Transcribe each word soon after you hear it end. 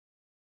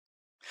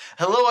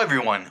Hello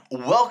everyone,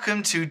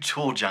 welcome to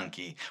Tool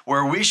Junkie,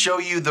 where we show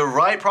you the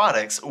right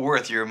products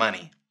worth your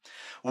money.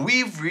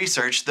 We've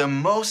researched the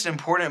most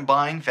important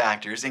buying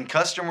factors in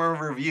customer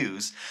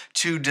reviews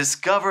to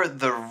discover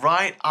the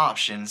right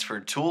options for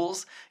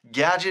tools,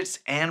 gadgets,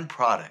 and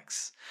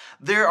products.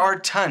 There are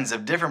tons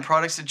of different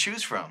products to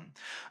choose from,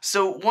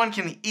 so one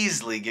can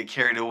easily get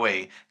carried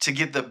away to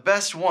get the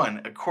best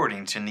one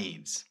according to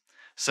needs.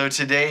 So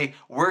today,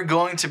 we're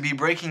going to be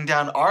breaking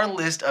down our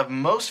list of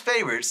most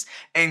favorites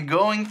and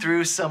going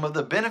through some of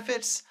the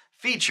benefits,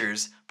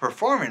 features,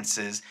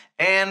 performances,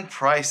 and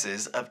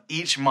prices of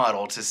each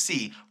model to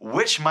see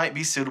which might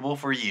be suitable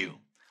for you.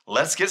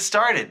 Let's get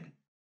started!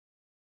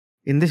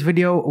 In this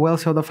video, we'll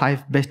show the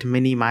 5 best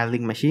mini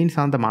milling machines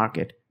on the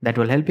market that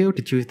will help you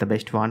to choose the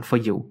best one for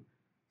you.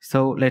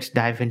 So let's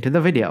dive into the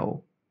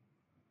video.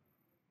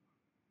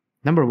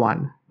 Number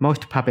 1.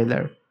 Most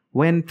popular.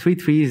 SUNWIN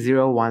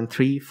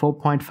 33013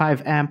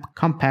 4.5 amp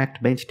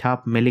compact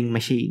benchtop milling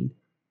machine.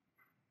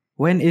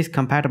 SUNWIN is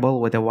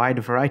compatible with a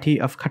wide variety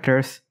of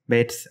cutters,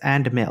 bits,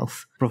 and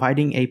mills,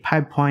 providing a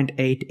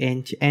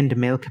 5.8-inch end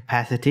mill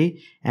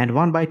capacity and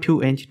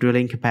 1x2-inch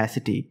drilling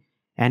capacity,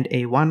 and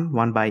a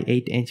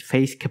 1/8-inch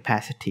face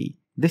capacity.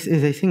 This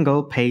is a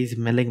single-phase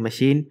milling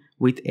machine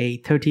with a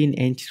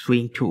 13-inch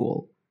swing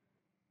tool.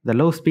 The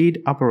low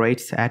speed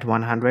operates at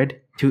 100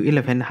 to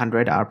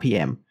 1100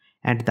 RPM.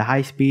 And the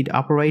high speed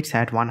operates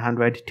at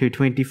 100 to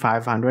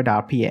 2500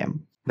 RPM.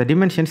 The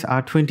dimensions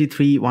are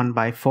 23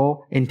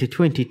 1x4 into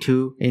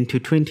 22 into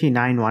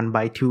 29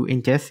 1x2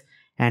 inches,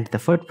 and the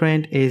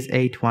footprint is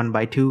 8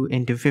 1x2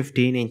 into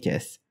 15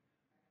 inches.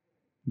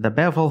 The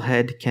bevel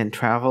head can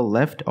travel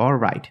left or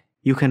right.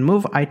 You can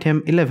move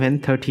item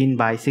 11 13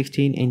 by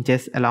 16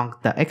 inches along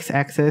the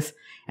x-axis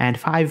and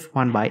 5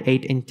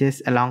 1x8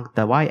 inches along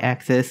the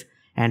y-axis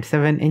and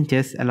 7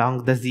 inches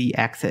along the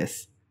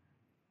z-axis.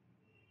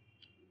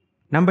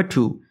 Number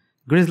 2.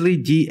 Grizzly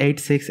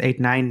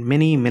G8689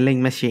 Mini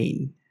Milling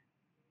Machine.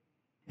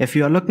 If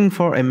you are looking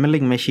for a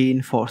milling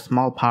machine for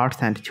small parts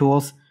and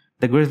tools,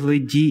 the Grizzly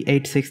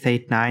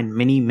G8689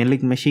 Mini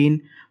Milling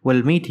Machine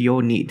will meet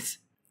your needs.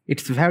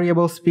 Its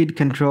variable speed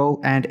control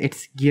and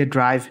its gear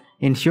drive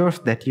ensures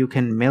that you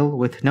can mill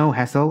with no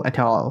hassle at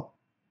all.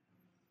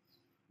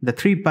 The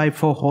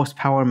 3x4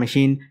 horsepower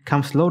machine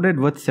comes loaded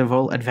with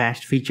several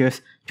advanced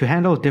features to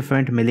handle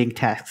different milling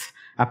tasks,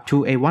 up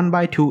to a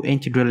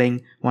 1x2-inch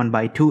drilling,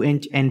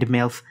 1x2-inch end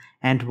mills,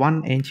 and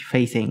 1-inch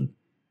facing.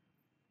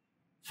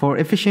 For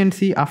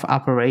efficiency of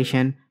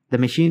operation, the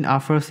machine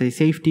offers a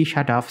safety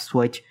shut-off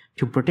switch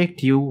to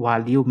protect you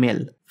while you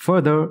mill.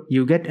 Further,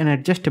 you get an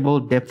adjustable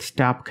depth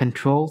stop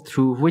control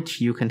through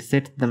which you can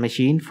set the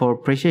machine for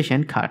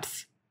precision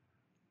cuts.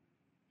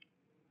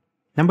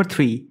 Number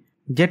 3.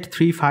 Jet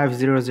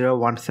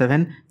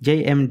 350017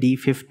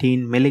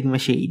 JMD15 Milling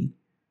Machine.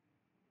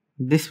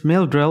 This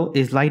mill drill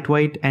is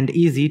lightweight and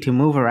easy to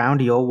move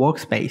around your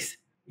workspace.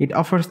 It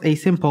offers a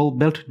simple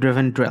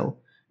belt-driven drill,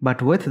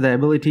 but with the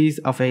abilities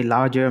of a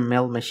larger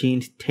mill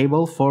machine's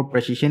table for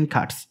precision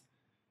cuts.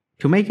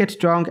 To make it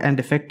strong and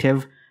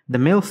effective, the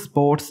mill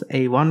sports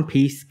a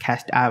one-piece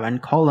cast iron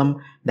column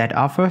that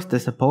offers the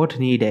support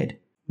needed.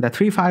 The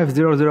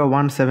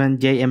 350017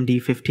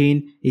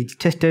 JMD15 is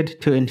tested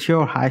to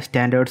ensure high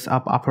standards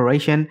of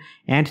operation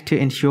and to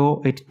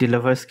ensure it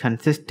delivers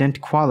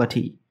consistent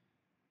quality.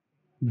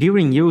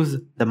 During use,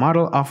 the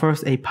model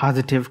offers a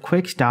positive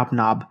quick stop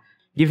knob,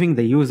 giving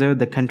the user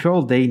the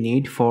control they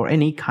need for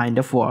any kind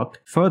of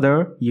work.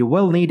 Further, you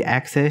will need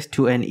access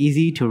to an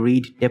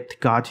easy-to-read depth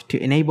gauge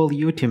to enable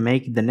you to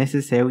make the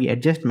necessary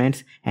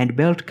adjustments and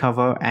belt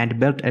cover and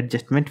belt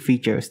adjustment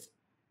features.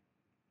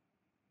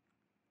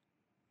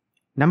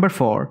 Number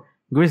 4.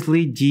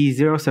 Grizzly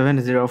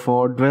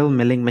G0704 Drill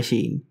Milling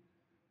Machine.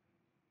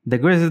 The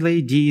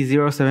Grizzly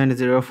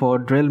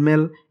G0704 drill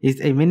mill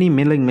is a mini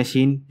milling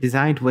machine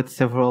designed with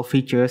several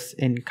features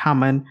in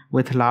common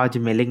with large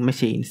milling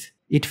machines.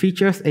 It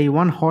features a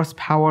 1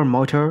 horsepower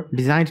motor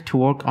designed to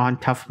work on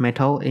tough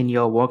metal in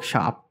your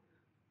workshop.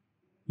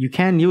 You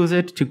can use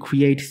it to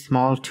create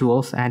small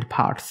tools and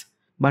parts,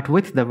 but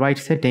with the right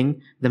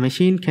setting, the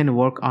machine can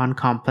work on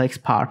complex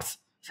parts,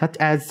 such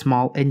as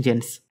small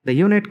engines. The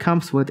unit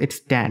comes with its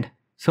stand,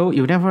 so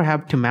you never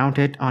have to mount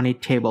it on a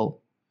table.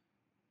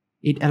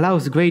 It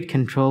allows great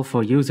control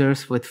for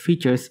users with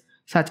features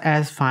such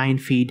as fine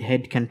feed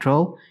head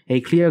control,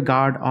 a clear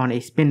guard on a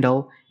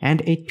spindle,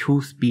 and a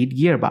 2-speed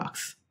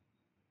gearbox.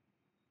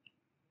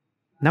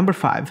 Number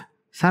 5.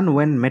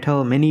 SUNWIN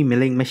Metal Mini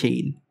Milling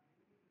Machine.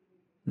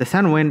 The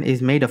SUNWIN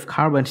is made of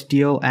carbon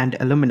steel and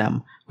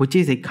aluminum, which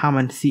is a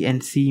common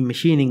CNC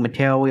machining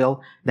material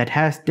that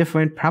has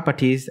different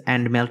properties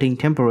and melting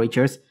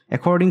temperatures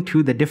according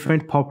to the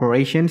different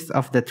preparations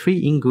of the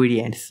 3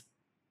 ingredients.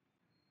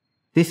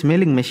 This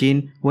milling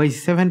machine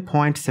weighs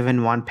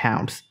 7.71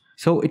 pounds,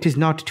 so it is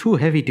not too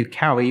heavy to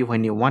carry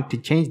when you want to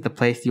change the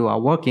place you are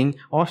working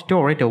or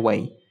store it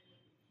away.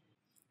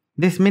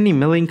 This mini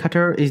milling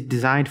cutter is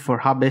designed for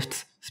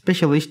hobbyists,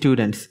 especially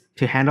students,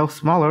 to handle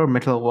smaller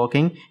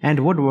metalworking and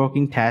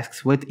woodworking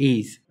tasks with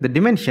ease. The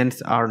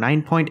dimensions are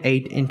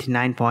 9.8 into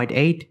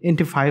 9.8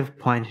 into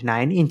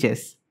 5.9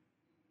 inches.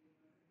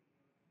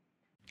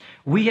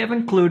 We have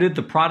included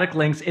the product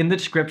links in the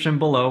description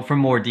below for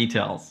more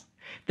details.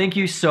 Thank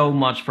you so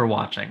much for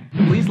watching.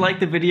 Please like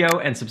the video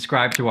and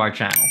subscribe to our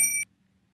channel.